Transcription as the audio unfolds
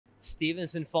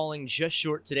Stevenson falling just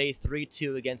short today,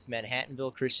 3-2 against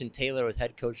Manhattanville. Christian Taylor with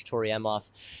head coach Tori Emoff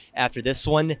after this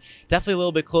one. Definitely a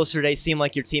little bit closer today. Seemed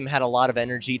like your team had a lot of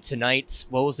energy tonight.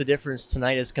 What was the difference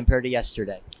tonight as compared to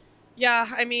yesterday? Yeah,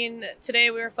 I mean, today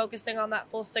we were focusing on that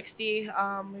full 60.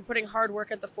 We're putting hard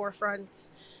work at the forefront.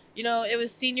 You know, it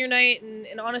was senior night,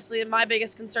 and honestly, my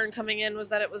biggest concern coming in was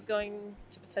that it was going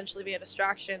to potentially be a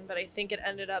distraction, but I think it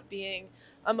ended up being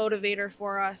a motivator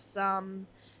for us.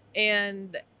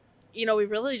 And you know, we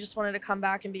really just wanted to come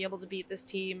back and be able to beat this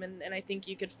team. And I think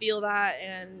you could feel that,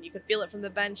 and you could feel it from the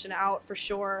bench and out for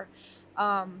sure.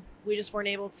 We just weren't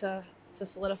able to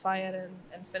solidify it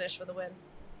and finish with a win.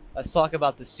 Let's talk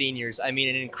about the seniors. I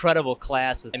mean, an incredible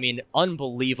class. I mean,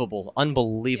 unbelievable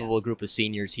group of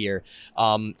seniors here.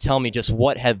 Tell me, just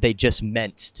what have they just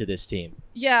meant to this team?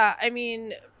 Yeah, I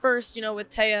mean, first, you know, with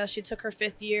Taya, she took her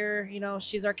 5th year. You know,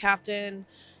 she's our captain.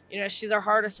 You know, she's our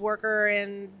hardest worker,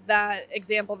 and that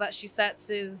example that she sets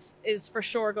is for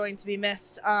sure going to be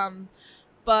missed.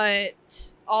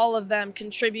 But all of them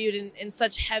contribute in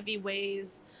such heavy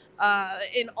ways,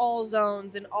 in all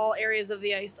zones, in all areas of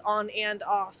the ice, on and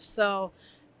off. So,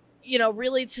 you know,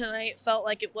 really tonight felt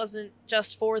like it wasn't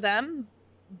just for them,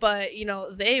 but, you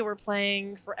know, they were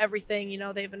playing for everything. You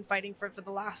know, they've been fighting for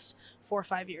the last 4 or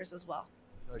 5 years as well.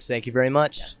 Thank you very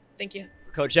much. Yeah, thank you.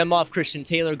 Coach Emoff, Christian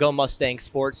Taylor,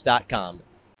 GoMustangSports.com.